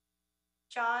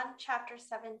John chapter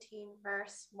 17,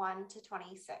 verse 1 to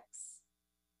 26.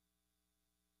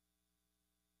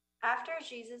 After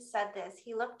Jesus said this,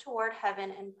 he looked toward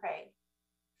heaven and prayed,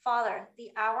 Father,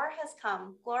 the hour has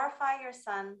come. Glorify your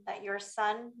Son, that your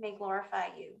Son may glorify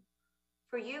you.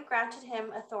 For you granted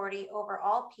him authority over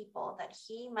all people, that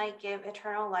he might give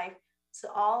eternal life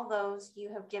to all those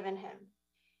you have given him.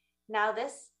 Now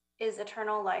this is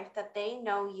eternal life, that they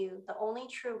know you, the only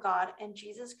true God, and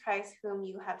Jesus Christ, whom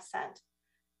you have sent.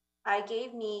 I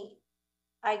gave me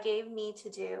to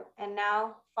do, and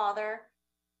now, Father,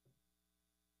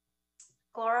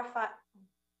 glorify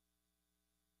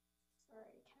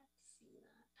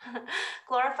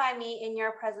glorify me in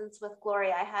your presence with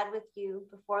glory I had with you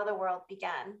before the world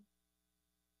began.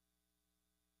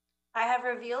 I have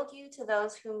revealed you to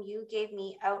those whom you gave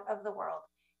me out of the world.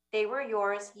 They were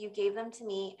yours, you gave them to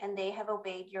me, and they have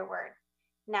obeyed your word.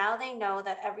 Now they know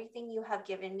that everything you have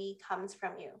given me comes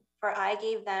from you, for I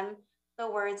gave them the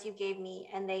words you gave me,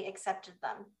 and they accepted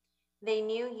them. They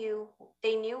knew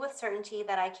with certainty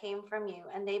that I came from you,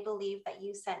 and they believed that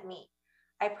you sent me.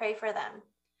 I pray for them.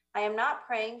 I am not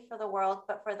praying for the world,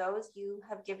 but for those you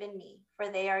have given me, for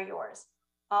they are yours.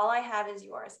 All I have is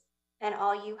yours, and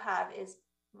all you have is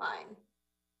mine.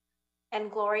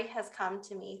 And glory has come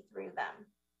to me through them.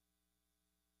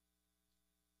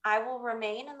 I will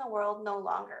remain in the world no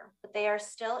longer, but they are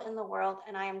still in the world,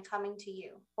 and I am coming to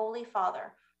you. Holy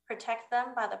Father, protect them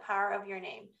by the power of your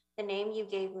name, the name you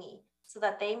gave me, so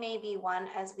that they may be one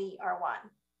as we are one.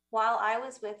 While I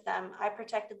was with them, I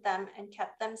protected them and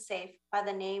kept them safe by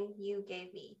the name you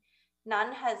gave me.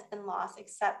 None has been lost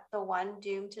except the one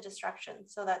doomed to destruction,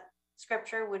 so that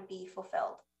scripture would be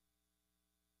fulfilled.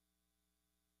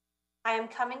 I am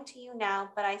coming to you now,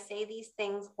 but I say these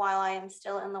things while I am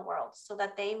still in the world, so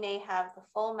that they may have the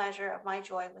full measure of my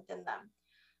joy within them.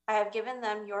 I have given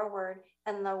them your word,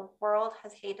 and the world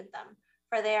has hated them,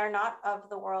 for they are not of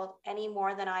the world any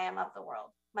more than I am of the world.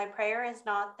 My prayer is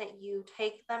not that you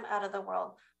take them out of the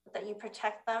world, but that you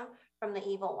protect them from the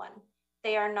evil one.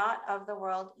 They are not of the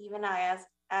world, even as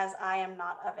I am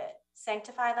not of it.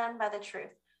 Sanctify them by the truth.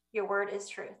 Your word is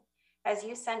truth. As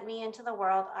you sent me into the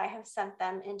world, I have sent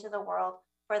them into the world.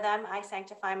 For them I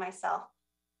sanctify myself,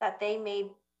 that they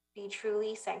may be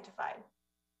truly sanctified.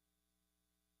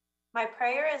 My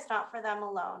prayer is not for them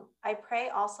alone. I pray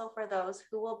also for those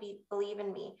who will believe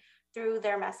in me through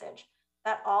their message,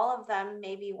 that all of them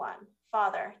may be one.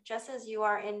 Father, just as you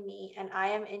are in me and I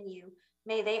am in you,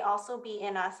 may they also be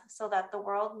in us, so that the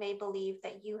world may believe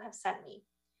that you have sent me.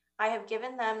 I have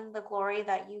given them the glory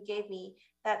that you gave me,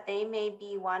 that they may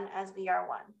be one as we are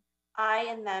one. I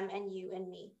in them and you in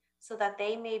me, so that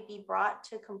they may be brought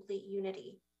to complete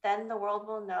unity. Then the world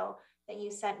will know that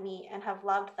you sent me and have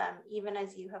loved them even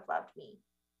as you have loved me.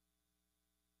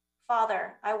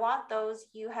 Father, I want those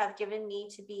you have given me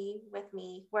to be with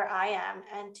me where I am,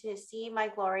 and to see my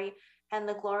glory and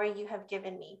the glory you have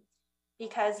given me,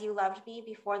 because you loved me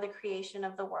before the creation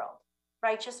of the world.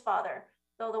 Righteous Father,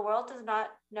 though the world does not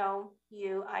know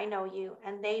you, I know you,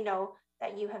 and they know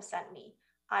that you have sent me.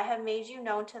 I have made you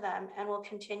known to them and will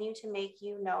continue to make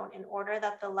you known, in order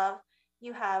that the love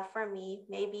you have for me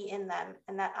may be in them,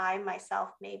 and that I myself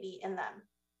may be in them.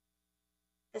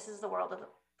 This is the word of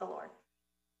the Lord.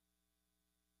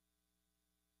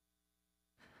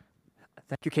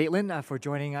 Thank you, Caitlin, for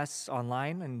joining us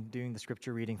online and doing the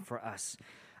scripture reading for us.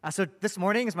 So this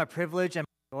morning is my privilege and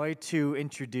joy to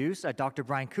introduce Dr.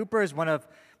 Brian Cooper, is one of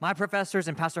my professors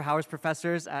and Pastor Howard's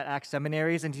professors at Acts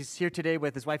Seminaries, and he's here today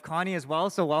with his wife Connie as well,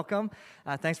 so welcome.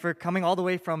 Thanks for coming all the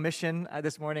way from Mission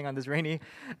this morning on this rainy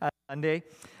Sunday.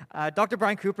 Dr.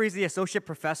 Brian Cooper is the Associate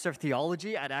Professor of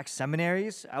Theology at Acts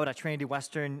Seminaries out at Trinity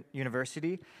Western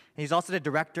University, and he's also the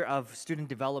Director of Student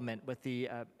Development with the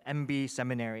MB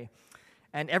Seminary.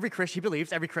 And he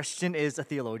believes every Christian is a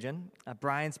theologian.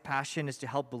 Brian's passion is to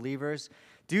help believers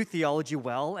do theology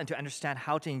well and to understand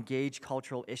how to engage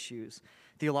cultural issues,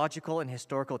 theological and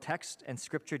historical text and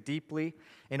scripture deeply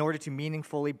in order to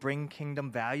meaningfully bring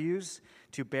kingdom values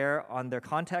to bear on their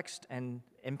context and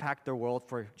impact their world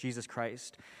for Jesus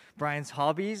Christ. Brian's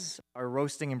hobbies are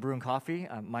roasting and brewing coffee,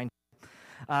 mine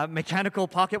mechanical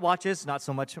pocket watches, not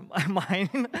so much mine,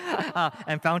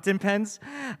 and fountain pens.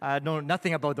 Know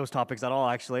nothing about those topics at all,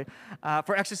 actually.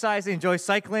 For exercise, he enjoys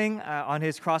cycling on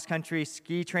his cross-country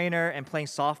ski trainer and playing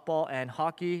softball and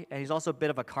hockey. And he's also a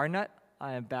bit of a car nut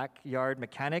and backyard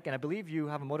mechanic, and I believe you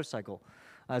have a motorcycle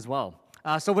as well.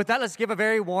 So with that, let's give a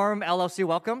very warm LLC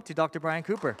welcome to Dr. Brian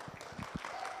Cooper.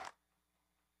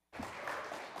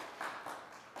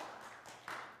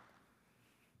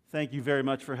 Thank you very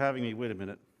much for having me. Wait a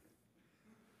minute.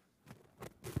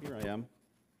 Here I am.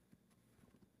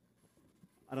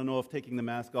 I don't know if taking the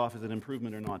mask off is an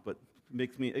improvement or not, but it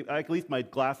makes me, at least my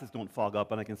glasses don't fog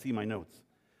up and I can see my notes.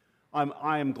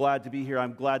 I am glad to be here.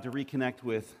 I'm glad to reconnect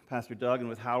with Pastor Doug and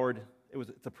with Howard.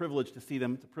 It's a privilege to see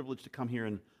them. It's a privilege to come here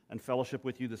and fellowship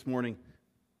with you this morning.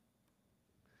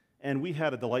 And we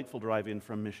had a delightful drive in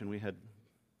from Mission. We had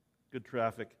good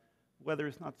traffic. Weather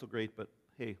is not so great, but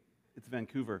hey, it's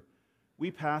Vancouver.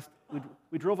 We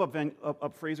drove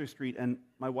up Fraser Street, and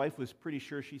my wife was pretty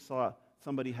sure she saw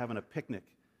somebody having a picnic.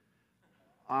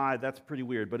 That's pretty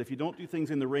weird, but if you don't do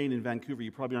things in the rain in Vancouver,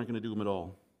 you probably aren't going to do them at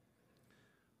all.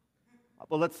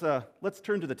 Well, let's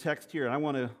turn to the text here, and I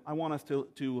want us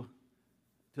to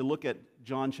look at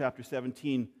John chapter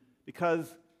 17,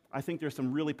 because I think there's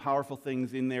some really powerful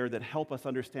things in there that help us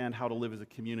understand how to live as a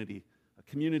community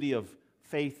of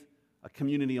faith, a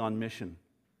community on mission.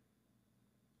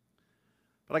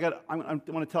 But I want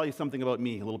to tell you something about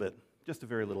me a little bit, just a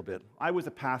very little bit. I was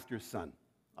a pastor's son.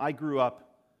 I grew up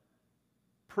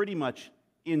pretty much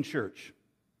in church,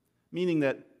 meaning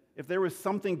that if there was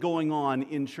something going on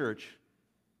in church,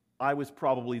 I was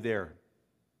probably there,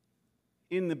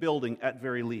 in the building at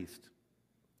very least.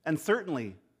 And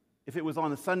certainly, if it was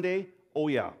on a Sunday, oh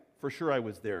yeah, for sure I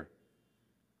was there.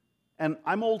 And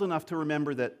I'm old enough to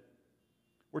remember that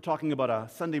we're talking about a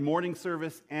Sunday morning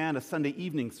service and a Sunday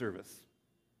evening service.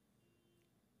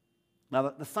 Now,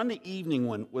 the Sunday evening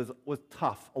one was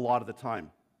tough a lot of the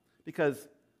time, because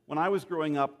when I was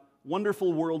growing up,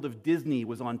 Wonderful World of Disney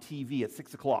was on TV at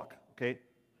 6 o'clock, okay?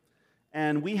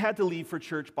 And we had to leave for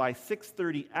church by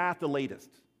 6:30 at the latest.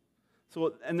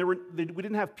 So, and we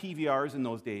didn't have PVRs in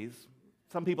those days.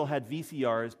 Some people had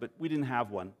VCRs, but we didn't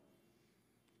have one.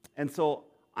 And so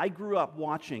I grew up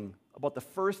watching about the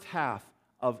first half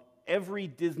of every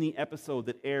Disney episode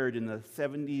that aired in the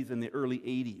 70s and the early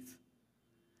 80s.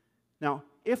 Now,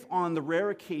 if on the rare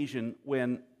occasion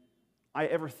when I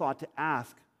ever thought to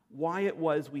ask why it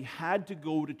was we had to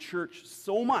go to church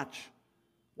so much,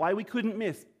 why we couldn't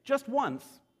miss just once,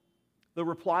 the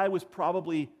reply was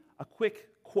probably a quick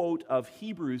quote of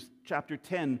Hebrews chapter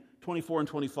 10, 24 and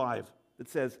 25 that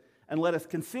says, "And let us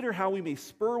consider how we may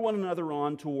spur one another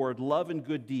on toward love and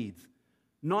good deeds,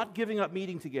 not giving up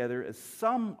meeting together as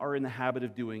some are in the habit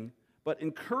of doing, but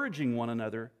encouraging one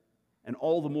another, and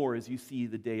all the more as you see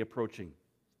the day approaching."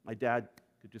 My dad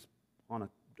could just,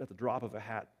 at the drop of a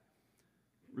hat,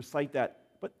 recite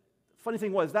that. But the funny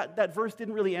thing was, that verse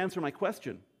didn't really answer my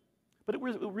question. But it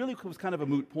really was kind of a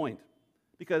moot point,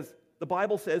 because the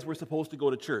Bible says we're supposed to go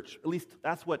to church. At least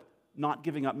that's what not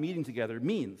giving up meeting together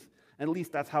means. And at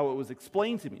least that's how it was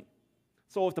explained to me.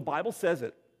 So if the Bible says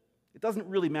it, it doesn't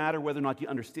really matter whether or not you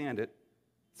understand it.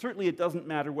 Certainly it doesn't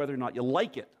matter whether or not you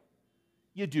like it.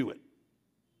 You do it,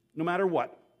 no matter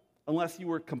what, unless you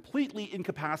were completely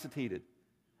incapacitated.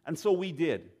 And so we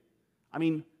did. I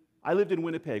mean, I lived in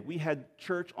Winnipeg. We had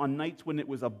church on nights when it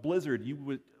was a blizzard.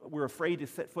 You were afraid to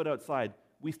set foot outside.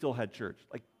 We still had church.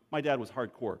 Like, my dad was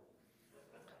hardcore.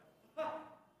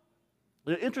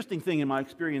 The interesting thing in my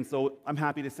experience, though, I'm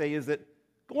happy to say, is that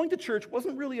going to church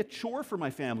wasn't really a chore for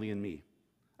my family and me.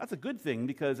 That's a good thing,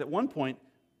 because at one point,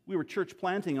 we were church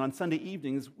planting on Sunday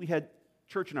evenings. We had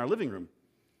church in our living room.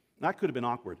 That could have been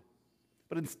awkward.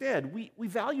 But instead, we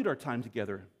valued our time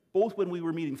together, both when we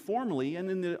were meeting formally and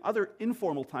in the other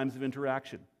informal times of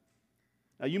interaction.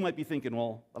 Now, you might be thinking,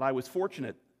 well, that I was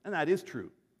fortunate, and that is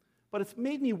true. But it's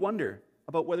made me wonder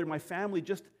about whether my family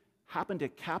just happened to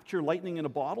capture lightning in a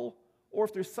bottle, or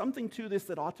if there's something to this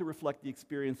that ought to reflect the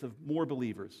experience of more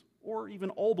believers, or even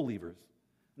all believers.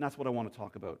 And that's what I want to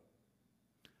talk about.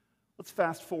 Let's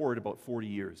fast forward about 40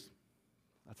 years.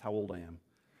 That's how old I am.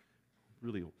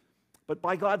 Really old. But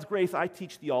by God's grace, I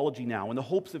teach theology now in the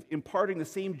hopes of imparting the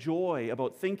same joy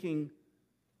about thinking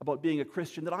about being a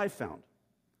Christian that I've found.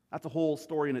 That's a whole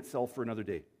story in itself for another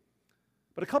day.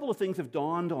 But a couple of things have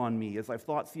dawned on me as I've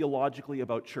thought theologically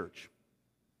about church.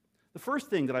 The first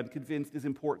thing that I'm convinced is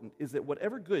important is that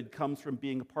whatever good comes from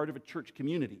being a part of a church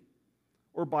community,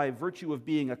 or by virtue of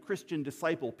being a Christian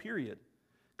disciple, period,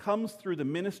 comes through the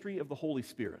ministry of the Holy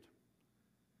Spirit.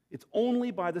 It's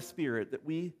only by the Spirit that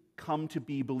we come to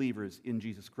be believers in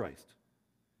Jesus Christ.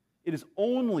 It is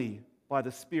only by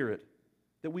the Spirit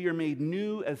that we are made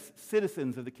new as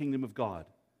citizens of the kingdom of God,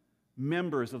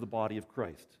 members of the body of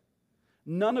Christ.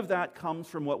 None of that comes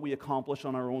from what we accomplish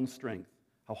on our own strength,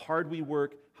 how hard we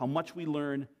work, how much we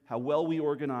learn, how well we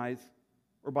organize,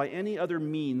 or by any other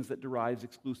means that derives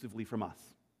exclusively from us.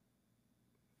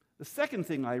 The second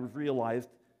thing I realized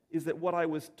is that what I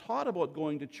was taught about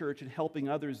going to church and helping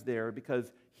others there,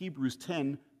 because Hebrews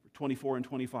 10, 24 and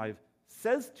 25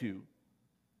 says to,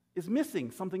 is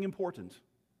missing something important.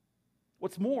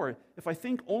 What's more, if I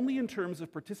think only in terms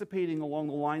of participating along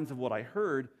the lines of what I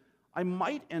heard, I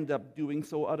might end up doing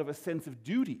so out of a sense of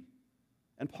duty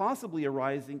and possibly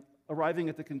arriving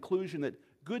at the conclusion that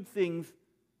good things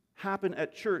happen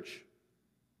at church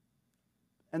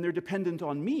and they're dependent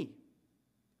on me.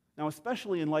 Now,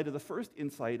 especially in light of the first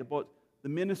insight about the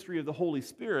ministry of the Holy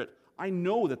Spirit, I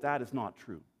know that that is not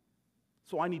true.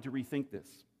 So I need to rethink this.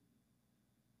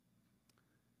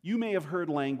 You may have heard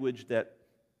language that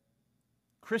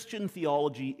Christian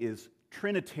theology is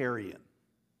Trinitarian,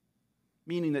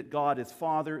 meaning that God is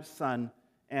Father, Son,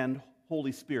 and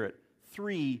Holy Spirit,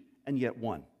 three and yet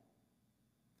one.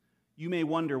 You may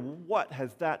wonder, what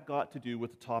has that got to do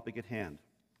with the topic at hand?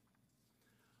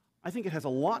 I think it has a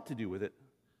lot to do with it,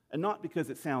 and not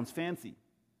because it sounds fancy.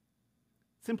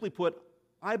 Simply put,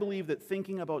 I believe that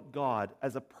thinking about God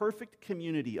as a perfect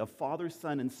community of Father,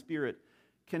 Son, and Spirit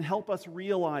can help us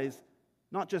realize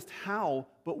not just how,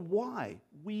 but why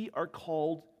we are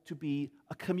called to be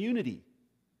a community,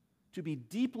 to be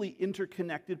deeply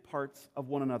interconnected parts of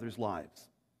one another's lives.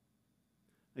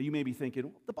 Now, you may be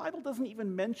thinking, the Bible doesn't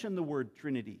even mention the word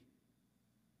Trinity.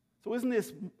 So isn't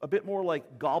this a bit more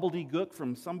like gobbledygook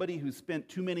from somebody who spent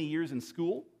too many years in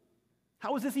school?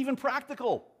 How is this even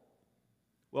practical?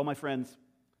 Well, my friends,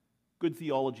 good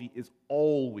theology is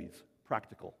always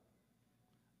practical.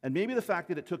 And maybe the fact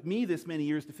that it took me this many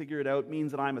years to figure it out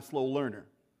means that I'm a slow learner.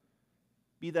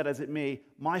 Be that as it may,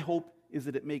 my hope is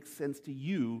that it makes sense to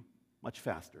you much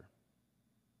faster.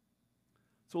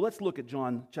 So let's look at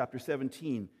John chapter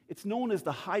 17. It's known as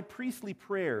the high priestly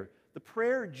prayer, the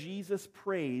prayer Jesus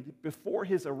prayed before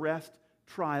his arrest,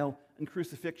 trial, and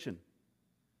crucifixion.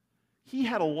 He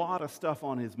had a lot of stuff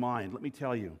on his mind, let me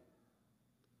tell you.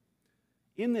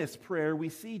 In this prayer, we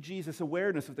see Jesus'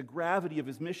 awareness of the gravity of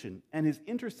his mission and his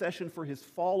intercession for his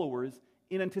followers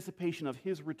in anticipation of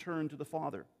his return to the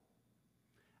Father.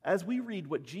 As we read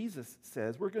what Jesus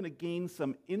says, we're going to gain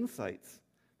some insights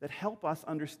that help us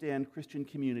understand Christian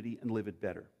community and live it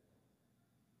better.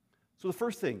 So the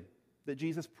first thing that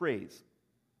Jesus prays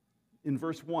in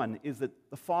verse 1 is that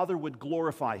the Father would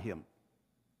glorify him.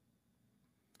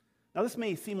 Now, this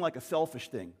may seem like a selfish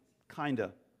thing,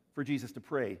 kinda, for Jesus to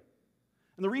pray.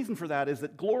 And the reason for that is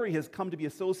that glory has come to be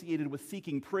associated with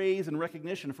seeking praise and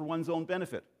recognition for one's own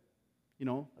benefit. You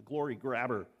know, a glory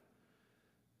grabber.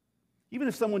 Even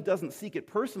if someone doesn't seek it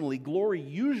personally, glory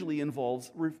usually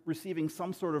involves receiving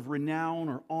some sort of renown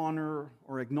or honor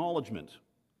or acknowledgement.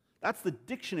 That's the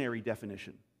dictionary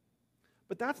definition.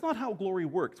 But that's not how glory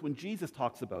works when Jesus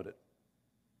talks about it.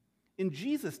 In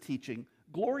Jesus' teaching,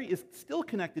 glory is still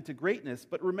connected to greatness,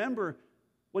 but remember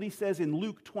what he says in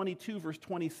Luke 22, verse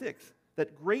 26,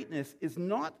 that greatness is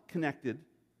not connected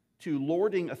to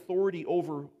lording authority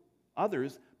over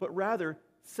others, but rather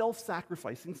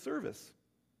self-sacrificing service.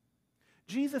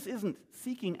 Jesus isn't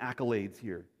seeking accolades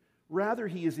here. Rather,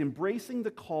 he is embracing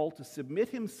the call to submit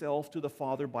himself to the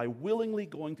Father by willingly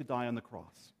going to die on the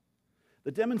cross.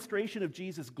 The demonstration of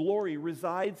Jesus' glory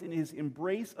resides in his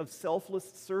embrace of selfless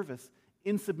service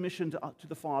in submission to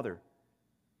the Father.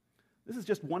 This is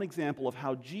just one example of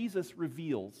how Jesus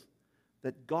reveals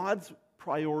that God's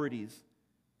priorities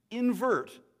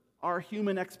invert our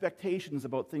human expectations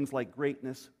about things like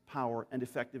greatness, power, and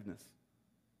effectiveness.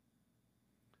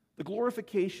 The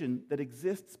glorification that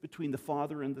exists between the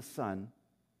Father and the Son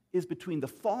is between the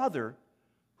Father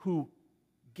who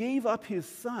gave up his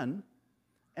Son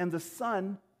and the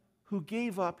Son who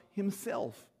gave up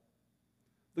himself.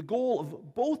 The goal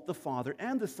of both the Father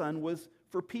and the Son was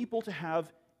for people to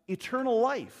have eternal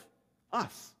life,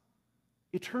 us,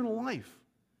 eternal life,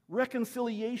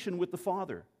 reconciliation with the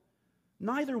Father.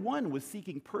 Neither one was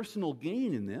seeking personal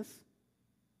gain in this.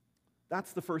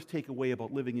 That's the first takeaway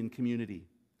about living in community.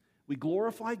 We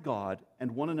glorify God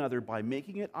and one another by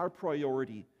making it our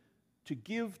priority to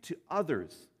give to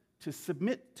others, to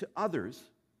submit to others,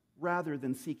 rather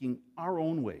than seeking our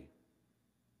own way.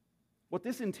 What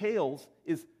this entails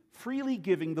is freely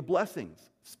giving the blessings,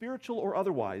 spiritual or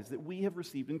otherwise, that we have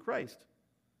received in Christ.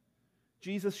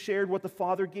 Jesus shared what the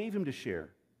Father gave him to share.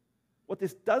 What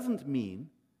this doesn't mean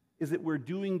is that we're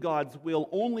doing God's will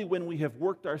only when we have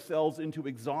worked ourselves into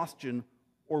exhaustion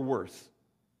or worse.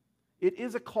 It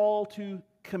is a call to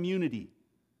community,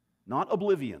 not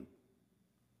oblivion.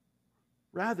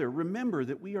 Rather, remember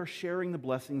that we are sharing the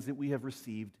blessings that we have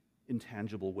received in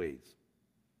tangible ways.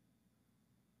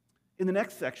 In the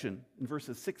next section, in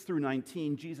verses 6 through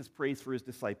 19, Jesus prays for his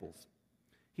disciples.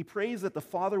 He prays that the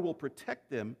Father will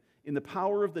protect them in the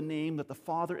power of the name that the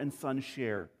Father and Son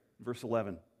share, verse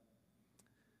 11.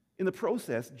 In the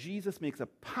process, Jesus makes a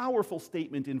powerful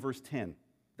statement in verse 10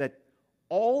 that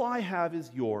all I have is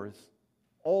yours,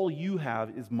 All you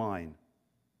have is mine.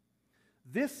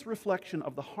 This reflection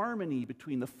of the harmony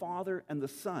between the Father and the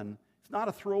Son is not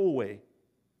a throwaway.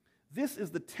 This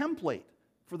is the template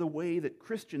for the way that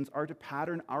Christians are to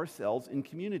pattern ourselves in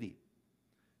community.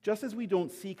 Just as we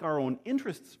don't seek our own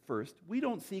interests first, we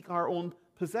don't seek our own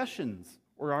possessions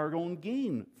or our own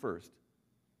gain first.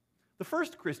 The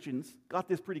first Christians got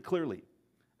this pretty clearly.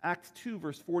 Acts 2,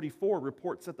 verse 44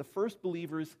 reports that the first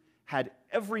believers had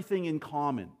everything in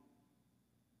common.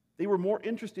 They were more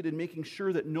interested in making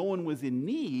sure that no one was in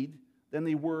need than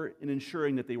they were in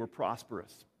ensuring that they were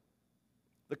prosperous.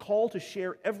 The call to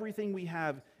share everything we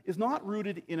have is not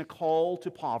rooted in a call to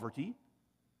poverty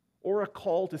or a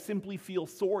call to simply feel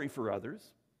sorry for others.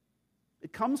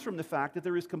 It comes from the fact that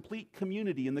there is complete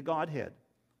community in the Godhead.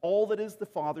 All that is the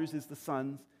Father's is the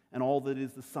Son's, and all that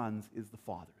is the Son's is the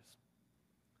Father's.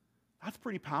 That's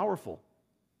pretty powerful,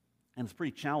 and it's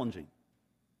pretty challenging.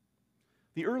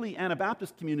 The early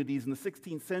Anabaptist communities in the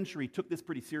 16th century took this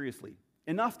pretty seriously,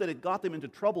 enough that it got them into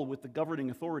trouble with the governing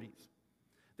authorities.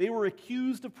 They were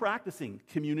accused of practicing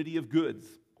community of goods,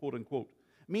 quote unquote,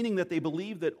 meaning that they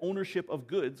believed that ownership of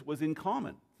goods was in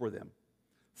common for them.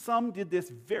 Some did this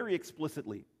very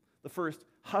explicitly. The first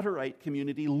Hutterite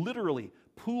community literally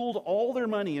pooled all their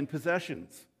money and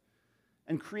possessions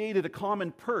and created a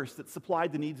common purse that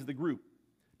supplied the needs of the group.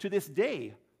 To this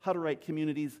day, Hutterite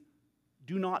communities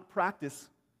do not practice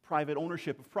private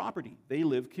ownership of property. They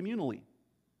live communally.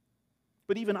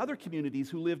 But even other communities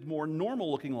who lived more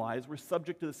normal-looking lives were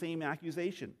subject to the same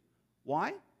accusation.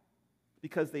 Why?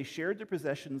 Because they shared their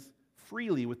possessions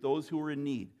freely with those who were in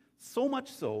need, so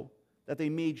much so that they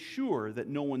made sure that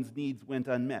no one's needs went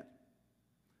unmet.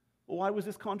 Well, why was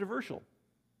this controversial?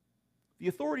 The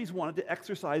authorities wanted to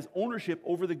exercise ownership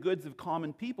over the goods of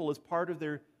common people as part of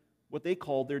their, what they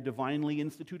called their divinely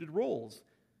instituted roles.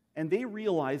 And they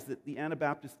realized that the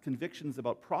Anabaptist convictions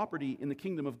about property in the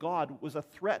kingdom of God was a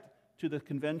threat to the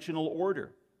conventional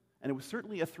order. And it was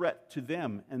certainly a threat to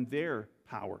them and their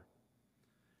power.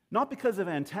 Not because of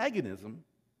antagonism,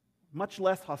 much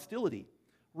less hostility.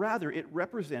 Rather, it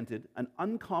represented an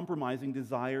uncompromising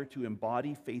desire to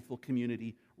embody faithful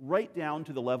community right down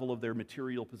to the level of their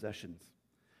material possessions.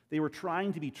 They were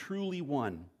trying to be truly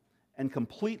one and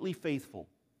completely faithful.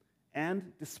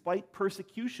 And despite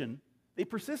persecution, they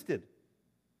persisted.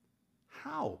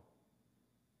 How?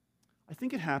 I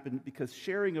think it happened because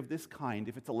sharing of this kind,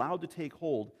 if it's allowed to take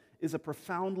hold, is a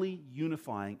profoundly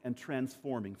unifying and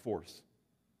transforming force.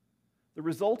 The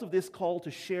result of this call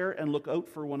to share and look out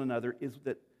for one another is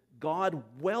that God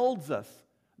welds us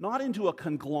not into a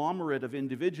conglomerate of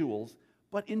individuals,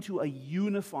 but into a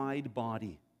unified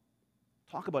body.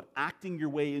 Talk about acting your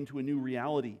way into a new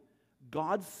reality.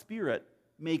 God's Spirit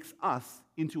makes us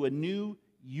into a new,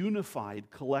 unified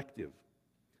collective.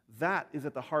 That is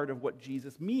at the heart of what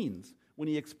Jesus means when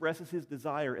he expresses his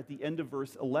desire at the end of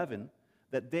verse 11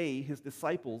 that they, his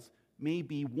disciples, may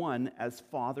be one as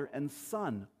Father and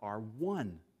Son are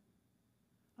one.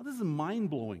 Now, this is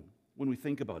mind-blowing when we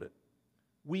think about it.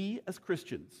 We, as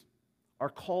Christians, are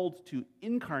called to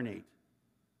incarnate,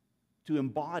 to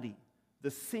embody the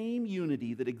same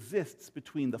unity that exists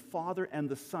between the Father and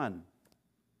the Son.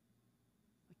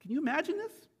 Can you imagine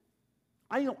this?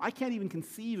 I can't even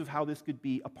conceive of how this could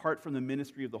be apart from the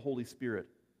ministry of the Holy Spirit.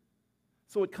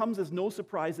 So it comes as no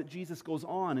surprise that Jesus goes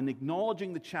on in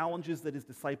acknowledging the challenges that his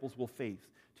disciples will face,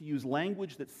 to use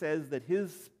language that says that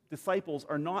his disciples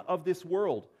are not of this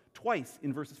world, twice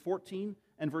in verses 14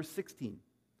 and verse 16.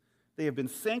 They have been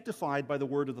sanctified by the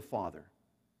word of the Father.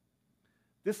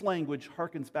 This language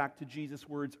harkens back to Jesus'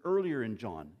 words earlier in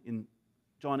John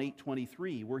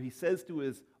 8:23, where he says to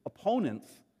his opponents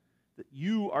that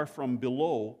you are from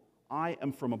below, I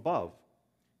am from above.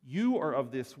 You are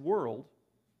of this world,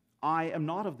 I am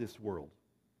not of this world.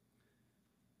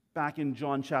 Back in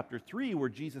John chapter 3, where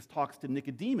Jesus talks to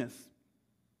Nicodemus,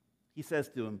 he says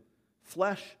to him,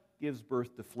 flesh gives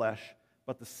birth to flesh,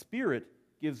 but the Spirit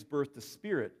gives birth to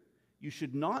spirit. You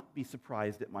should not be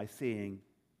surprised at my saying,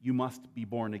 you must be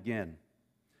born again.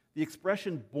 The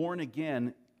expression born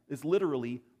again is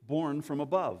literally born from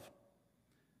above.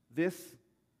 This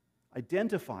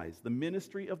identifies the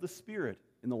ministry of the Spirit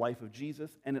in the life of Jesus,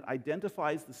 and it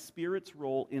identifies the Spirit's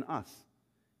role in us,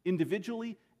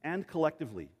 individually and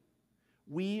collectively.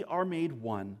 We are made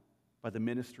one by the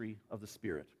ministry of the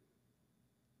Spirit.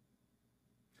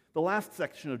 The last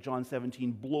section of John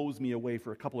 17 blows me away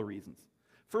for a couple of reasons.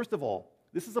 First of all,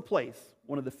 this is a place,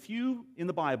 one of the few in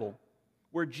the Bible,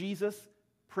 where Jesus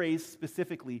prays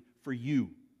specifically for you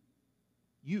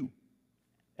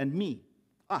and me,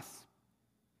 us.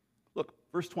 Look,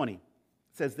 verse 20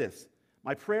 says this,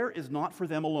 my prayer is not for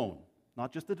them alone,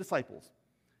 not just the disciples,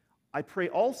 I pray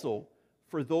also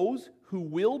for those who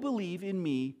will believe in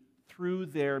me through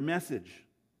their message.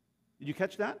 Did you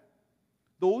catch that?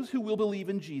 Those who will believe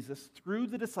in Jesus through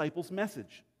the disciples'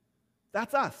 message.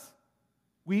 That's us.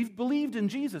 We've believed in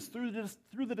Jesus through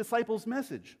the disciples'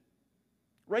 message.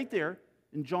 Right there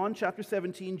in John chapter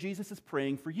 17, Jesus is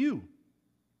praying for you.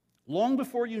 Long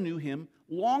before you knew him,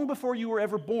 long before you were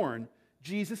ever born,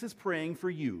 Jesus is praying for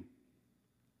you.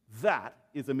 That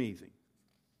is amazing.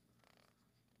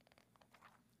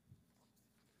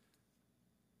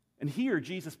 And here,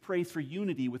 Jesus prays for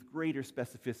unity with greater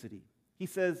specificity. He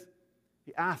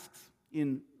asks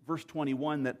in verse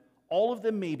 21 that all of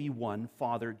them may be one,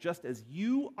 Father, just as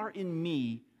you are in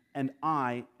me and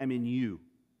I am in you.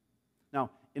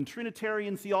 Now, in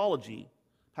Trinitarian theology,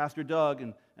 Pastor Doug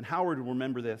and Howard will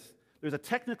remember this, there's a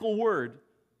technical word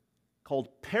called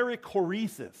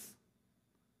perichoresis.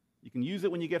 You can use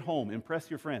it when you get home. Impress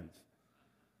your friends.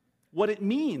 What it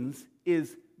means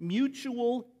is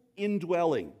mutual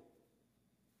indwelling.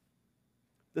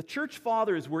 The church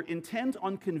fathers were intent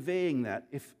on conveying that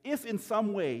if in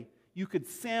some way you could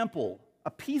sample a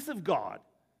piece of God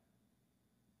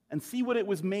and see what it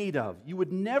was made of, you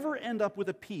would never end up with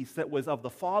a piece that was of the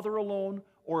Father alone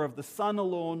or of the Son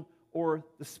alone or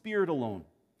the Spirit alone.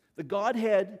 The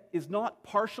Godhead is not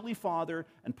partially Father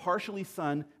and partially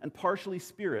Son and partially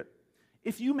Spirit.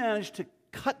 If you managed to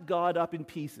cut God up in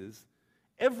pieces,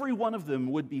 every one of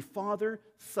them would be Father,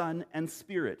 Son, and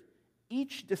Spirit,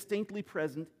 each distinctly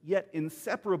present, yet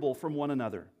inseparable from one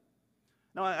another.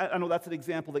 Now, I know that's an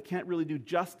example that can't really do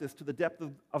justice to the depth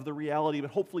of the reality, but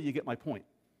hopefully you get my point.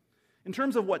 In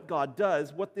terms of what God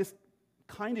does, what this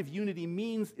kind of unity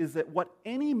means is that what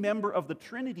any member of the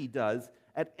Trinity does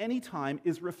at any time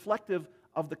is reflective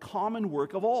of the common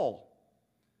work of all.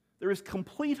 There is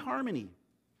complete harmony.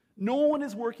 No one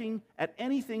is working at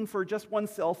anything for just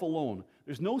oneself alone.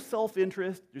 There's no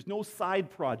self-interest, there's no side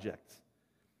projects.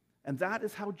 And that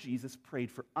is how Jesus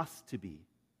prayed for us to be.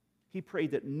 He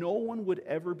prayed that no one would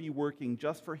ever be working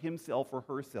just for himself or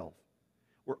herself.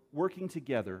 We're working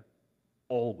together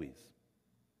always.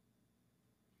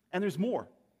 And there's more.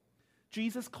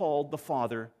 Jesus called the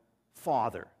Father,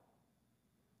 Father.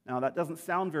 Now, that doesn't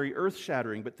sound very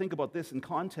earth-shattering, but think about this in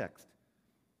context.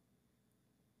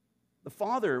 The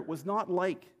Father was not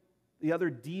like the other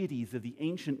deities of the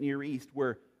ancient Near East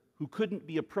who couldn't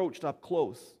be approached up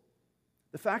close.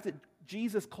 The fact that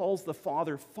Jesus calls the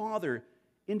Father, Father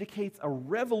indicates a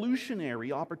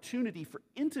revolutionary opportunity for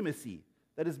intimacy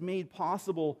that is made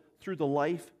possible through the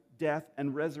life, death,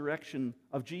 and resurrection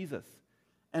of Jesus.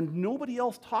 And nobody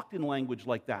else talked in language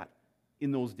like that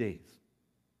in those days.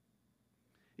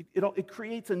 It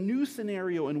creates a new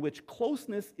scenario in which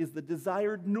closeness is the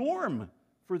desired norm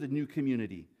for the new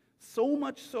community, so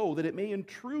much so that it may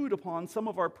intrude upon some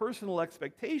of our personal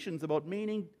expectations about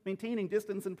maintaining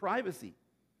distance and privacy.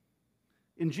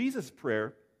 In Jesus'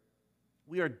 prayer,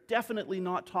 we are definitely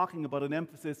not talking about an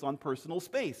emphasis on personal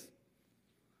space.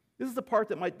 This is the part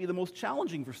that might be the most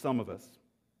challenging for some of us.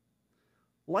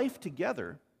 Life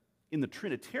together, in the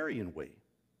Trinitarian way,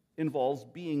 involves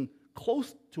being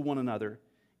close to one another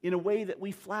in a way that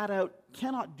we flat out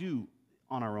cannot do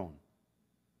on our own.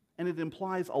 And it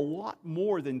implies a lot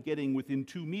more than getting within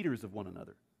 2 meters of one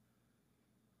another.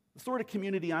 The sort of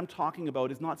community I'm talking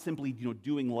about is not simply,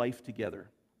 doing life together.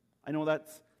 I know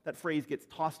that phrase gets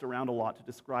tossed around a lot to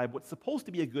describe what's supposed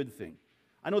to be a good thing.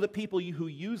 I know that people who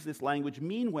use this language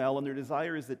mean well, and their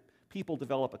desire is that people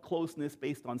develop a closeness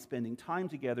based on spending time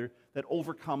together that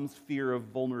overcomes fear of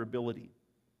vulnerability.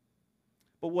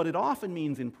 But what it often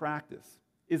means in practice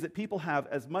is that people have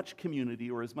as much community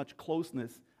or as much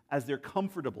closeness as they're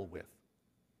comfortable with,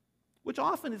 which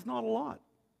often is not a lot.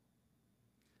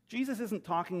 Jesus isn't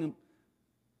talking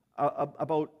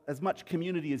about as much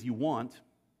community as you want,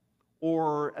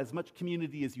 or as much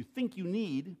community as you think you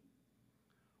need,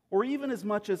 or even as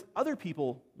much as other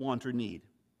people want or need.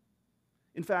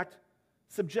 In fact,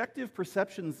 subjective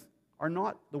perceptions are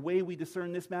not the way we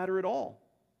discern this matter at all.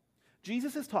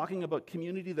 Jesus is talking about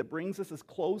community that brings us as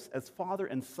close as Father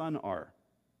and Son are,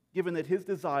 given that his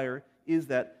desire is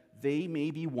that they may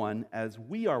be one as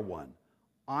we are one,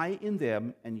 I in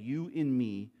them and you in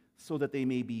me, so that they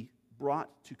may be brought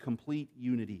to complete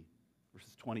unity.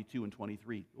 Verses 22 and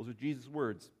 23. Those are Jesus'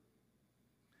 words.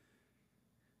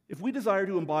 If we desire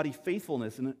to embody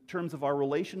faithfulness in terms of our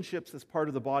relationships as part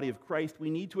of the body of Christ, we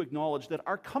need to acknowledge that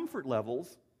our comfort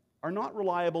levels are not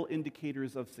reliable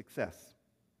indicators of success.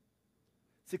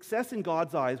 Success in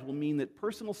God's eyes will mean that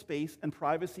personal space and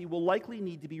privacy will likely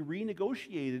need to be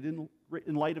renegotiated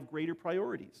in light of greater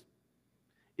priorities.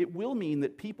 It will mean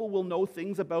that people will know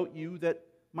things about you that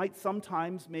might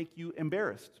sometimes make you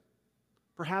embarrassed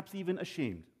perhaps even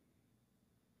ashamed.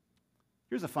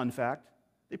 Here's a fun fact.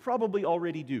 They probably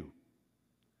already do,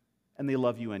 and they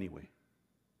love you anyway.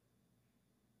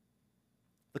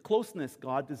 The closeness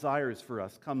God desires for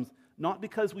us comes not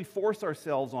because we force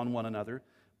ourselves on one another,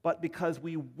 but because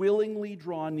we willingly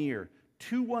draw near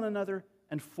to one another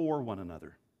and for one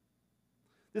another.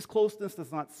 This closeness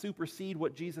does not supersede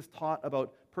what Jesus taught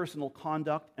about personal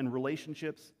conduct and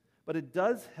relationships, but it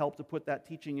does help to put that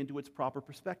teaching into its proper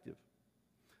perspective.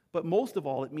 But most of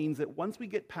all, it means that once we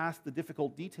get past the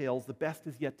difficult details, the best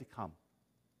is yet to come.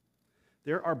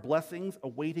 There are blessings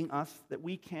awaiting us that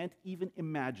we can't even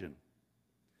imagine.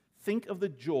 Think of the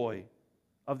joy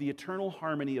of the eternal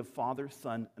harmony of Father,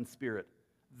 Son, and Spirit.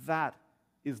 That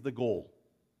is the goal.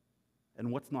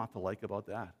 And what's not to like about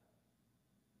that?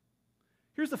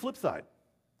 Here's the flip side,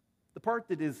 the part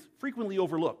that is frequently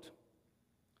overlooked.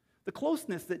 The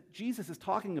closeness that Jesus is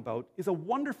talking about is a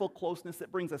wonderful closeness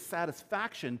that brings us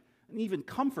satisfaction and even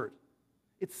comfort.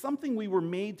 It's something we were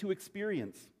made to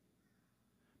experience.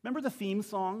 Remember the theme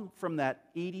song from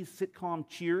that 80s sitcom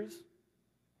Cheers?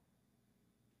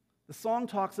 The song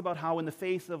talks about how in the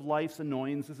face of life's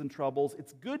annoyances and troubles,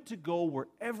 it's good to go where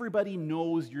everybody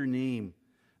knows your name.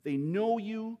 They know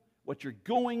you, what you're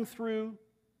going through,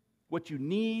 what you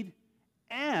need,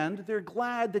 and they're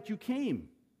glad that you came.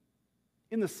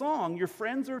 In the song, your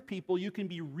friends are people you can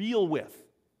be real with,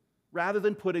 rather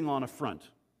than putting on a front.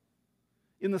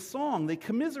 In the song, they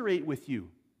commiserate with you.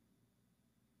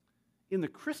 In the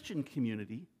Christian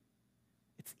community,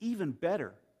 it's even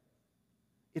better.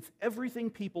 It's everything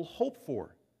people hope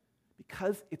for,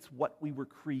 because it's what we were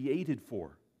created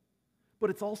for. But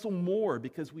it's also more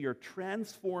because we are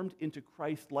transformed into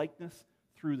Christ-likeness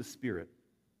through the Spirit.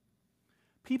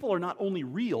 People are not only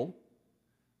real,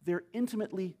 they're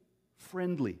intimately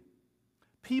friendly.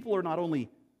 People are not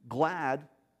only glad,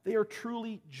 they are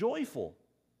truly joyful.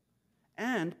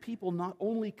 And people not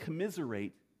only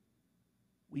commiserate,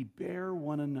 we bear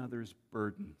one another's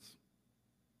burdens.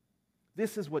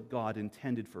 This is what God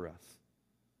intended for us.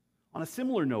 On a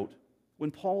similar note, when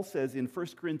Paul says in 1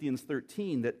 Corinthians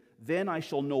 13 that then I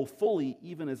shall know fully,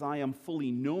 even as I am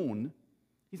fully known,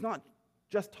 he's not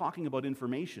just talking about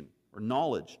information or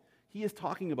knowledge. He is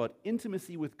talking about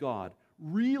intimacy with God,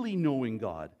 really knowing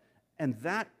God. And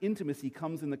that intimacy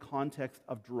comes in the context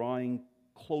of drawing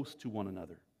close to one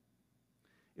another.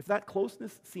 If that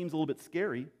closeness seems a little bit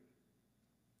scary,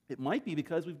 it might be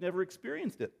because we've never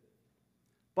experienced it.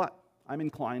 But I'm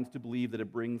inclined to believe that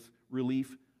it brings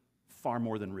relief far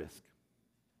more than risk.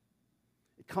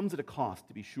 It comes at a cost,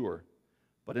 to be sure,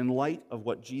 but in light of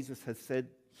what Jesus has said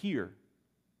here,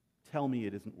 tell me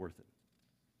it isn't worth it.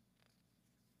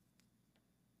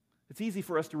 It's easy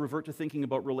for us to revert to thinking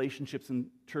about relationships in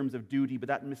terms of duty, but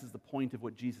that misses the point of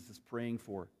what Jesus is praying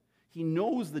for. He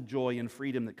knows the joy and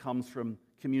freedom that comes from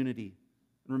community.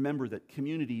 And remember that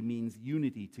community means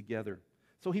unity together.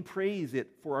 So he prays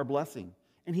it for our blessing.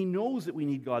 And he knows that we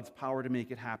need God's power to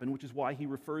make it happen, which is why he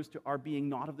refers to our being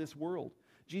not of this world.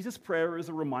 Jesus' prayer is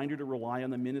a reminder to rely on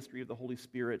the ministry of the Holy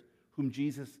Spirit, whom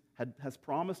Jesus has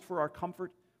promised for our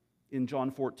comfort in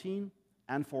John 14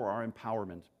 and for our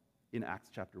empowerment in Acts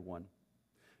chapter 1.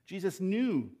 Jesus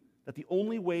knew that the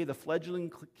only way the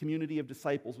fledgling community of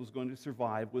disciples was going to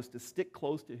survive was to stick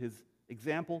close to his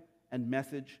example and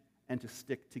message and to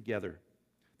stick together.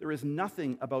 There is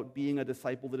nothing about being a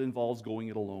disciple that involves going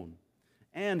it alone.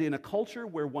 And in a culture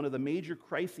where one of the major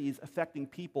crises affecting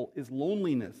people is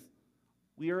loneliness,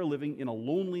 we are living in a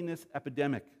loneliness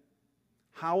epidemic.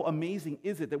 How amazing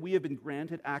is it that we have been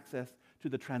granted access to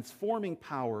the transforming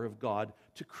power of God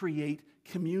to create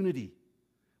community?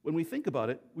 When we think about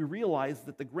it, we realize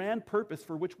that the grand purpose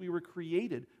for which we were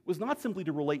created was not simply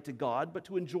to relate to God, but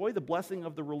to enjoy the blessing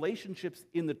of the relationships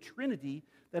in the Trinity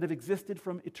that have existed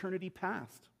from eternity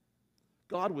past.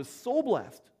 God was so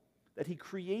blessed that he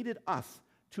created us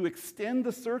to extend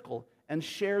the circle and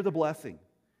share the blessing.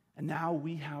 And now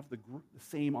we have the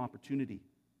same opportunity.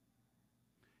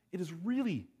 It is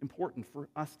really important for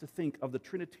us to think of the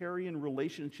Trinitarian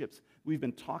relationships we've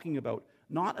been talking about,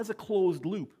 not as a closed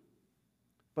loop,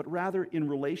 but rather in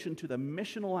relation to the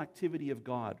missional activity of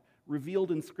God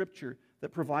revealed in Scripture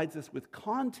that provides us with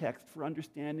context for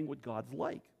understanding what God's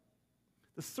like.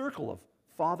 The circle of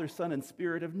Father, Son, and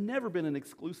Spirit have never been an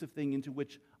exclusive thing into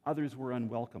which others were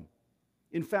unwelcome.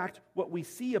 In fact, what we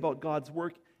see about God's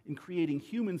work in creating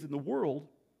humans in the world,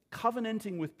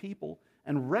 covenanting with people,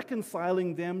 and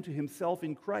reconciling them to himself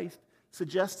in Christ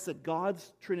suggests that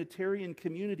God's Trinitarian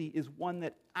community is one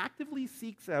that actively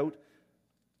seeks out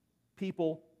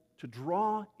people to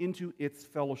draw into its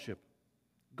fellowship.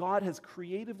 God has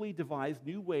creatively devised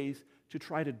new ways to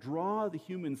try to draw the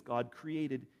humans God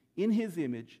created in his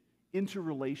image into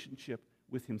relationship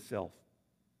with himself.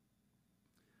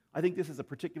 I think this is a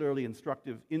particularly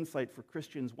instructive insight for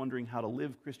Christians wondering how to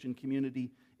live Christian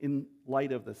community in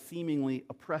light of the seemingly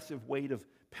oppressive weight of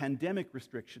pandemic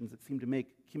restrictions that seem to make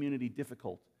community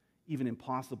difficult, even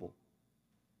impossible.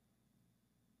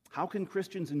 How can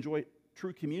Christians enjoy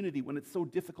true community when it's so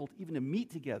difficult even to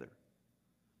meet together?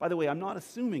 By the way, I'm not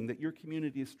assuming that your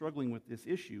community is struggling with this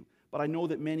issue, but I know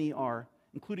that many are,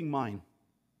 including mine.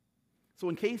 So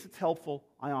in case it's helpful,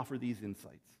 I offer these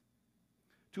insights.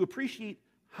 To appreciate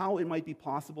how it might be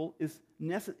possible it's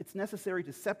necessary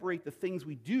to separate the things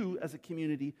we do as a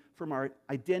community from our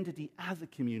identity as a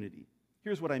community.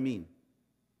 Here's what I mean.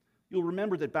 You'll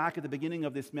remember that back at the beginning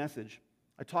of this message,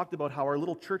 I talked about how our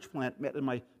little church plant met in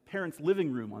my parents'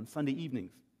 living room on Sunday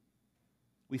evenings.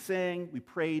 We sang, we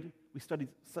prayed, we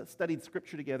studied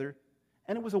scripture together,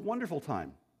 and it was a wonderful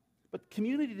time. But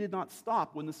community did not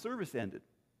stop when the service ended.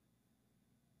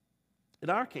 In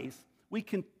our case, we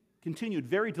continued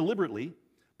very deliberately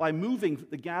by moving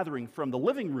the gathering from the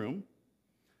living room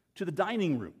to the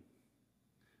dining room.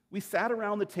 We sat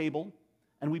around the table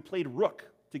and we played Rook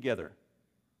together.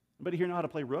 Anybody here know how to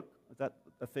play Rook? Is that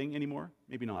a thing anymore?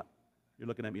 Maybe not. You're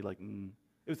looking at me like,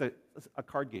 It was a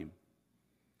card game.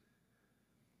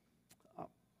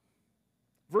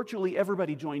 Virtually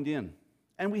everybody joined in,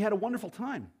 and we had a wonderful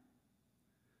time.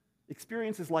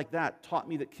 Experiences like that taught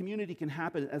me that community can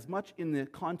happen as much in the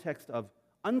context of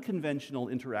unconventional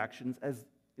interactions as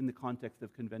in the context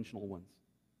of conventional ones.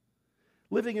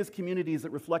 Living as communities that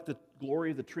reflect the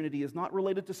glory of the Trinity is not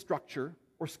related to structure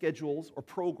or schedules or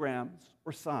programs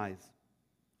or size.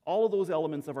 All of those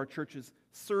elements of our churches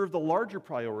serve the larger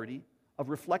priority of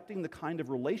reflecting the kind of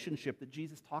relationship that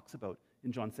Jesus talks about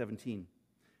in John 17.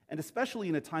 And especially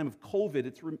in a time of COVID,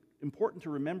 it's important to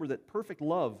remember that perfect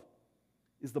love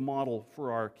is the model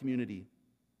for our community.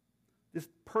 This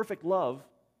perfect love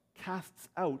casts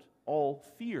out all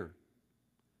fear.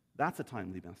 That's a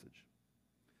timely message.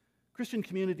 Christian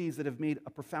communities that have made a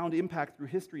profound impact through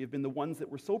history have been the ones that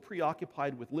were so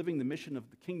preoccupied with living the mission of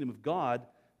the kingdom of God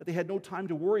that they had no time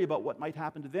to worry about what might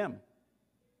happen to them.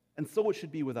 And so it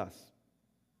should be with us.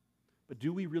 But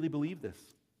do we really believe this?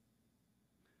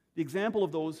 The example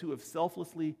of those who have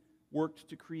selflessly worked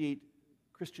to create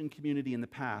Christian community in the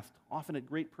past, often at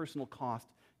great personal cost,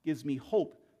 gives me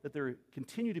hope that there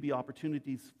continue to be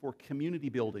opportunities for community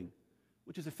building,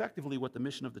 which is effectively what the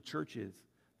mission of the church is,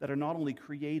 that are not only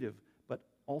creative, but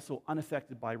also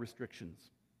unaffected by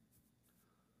restrictions.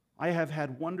 I have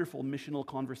had wonderful missional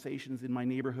conversations in my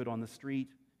neighborhood on the street,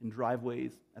 in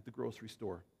driveways, at the grocery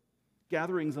store.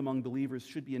 Gatherings among believers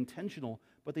should be intentional,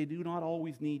 but they do not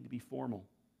always need to be formal.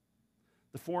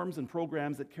 The forms and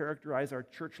programs that characterize our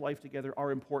church life together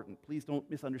are important. Please don't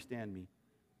misunderstand me.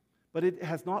 But it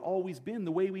has not always been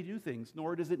the way we do things,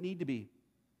 nor does it need to be.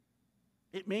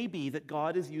 It may be that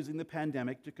God is using the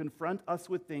pandemic to confront us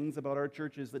with things about our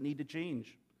churches that need to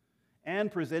change,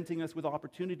 and presenting us with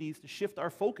opportunities to shift our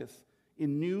focus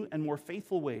in new and more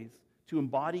faithful ways to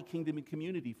embody kingdom and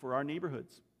community for our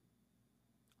neighborhoods.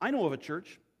 I know of a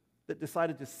church that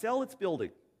decided to sell its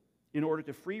building in order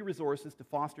to free resources to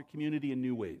foster community in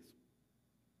new ways,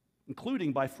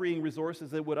 including by freeing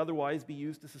resources that would otherwise be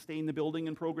used to sustain the building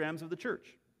and programs of the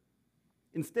church.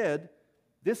 Instead,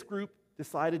 this group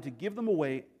decided to give them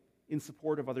away in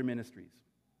support of other ministries.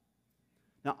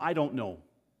 Now, I don't know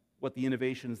what the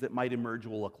innovations that might emerge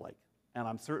will look like, and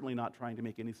I'm certainly not trying to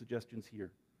make any suggestions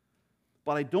here.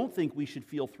 But I don't think we should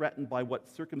feel threatened by what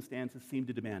circumstances seem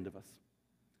to demand of us.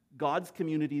 God's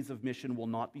communities of mission will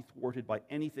not be thwarted by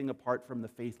anything apart from the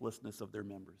faithlessness of their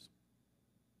members.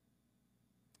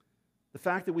 The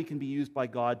fact that we can be used by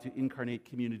God to incarnate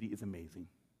community is amazing.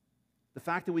 The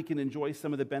fact that we can enjoy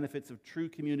some of the benefits of true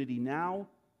community now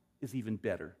is even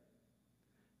better.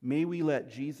 May we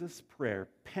let Jesus' prayer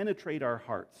penetrate our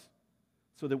hearts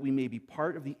so that we may be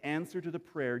part of the answer to the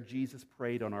prayer Jesus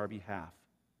prayed on our behalf.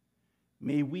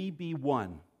 May we be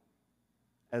one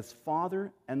as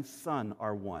Father and Son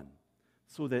are one,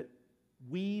 so that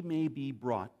we may be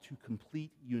brought to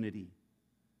complete unity.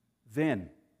 Then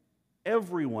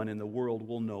everyone in the world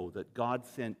will know that God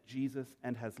sent Jesus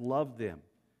and has loved them,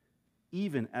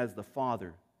 even as the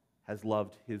Father has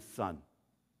loved his Son.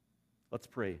 Let's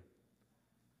pray.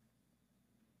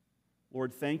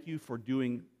 Lord, thank you for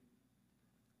doing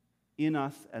in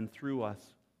us and through us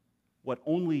what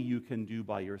only you can do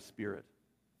by your Spirit.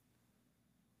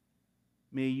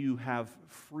 May you have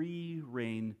free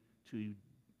reign to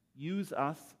use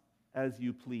us as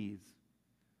you please.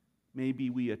 May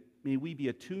we be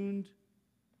attuned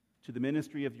to the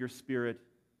ministry of your Spirit,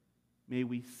 may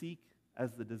we seek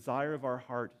as the desire of our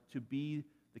heart to be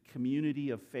the community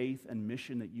of faith and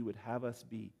mission that you would have us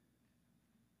be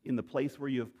in the place where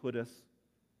you have put us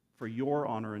for your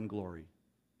honor and glory.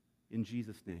 In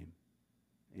Jesus' name,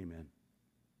 amen.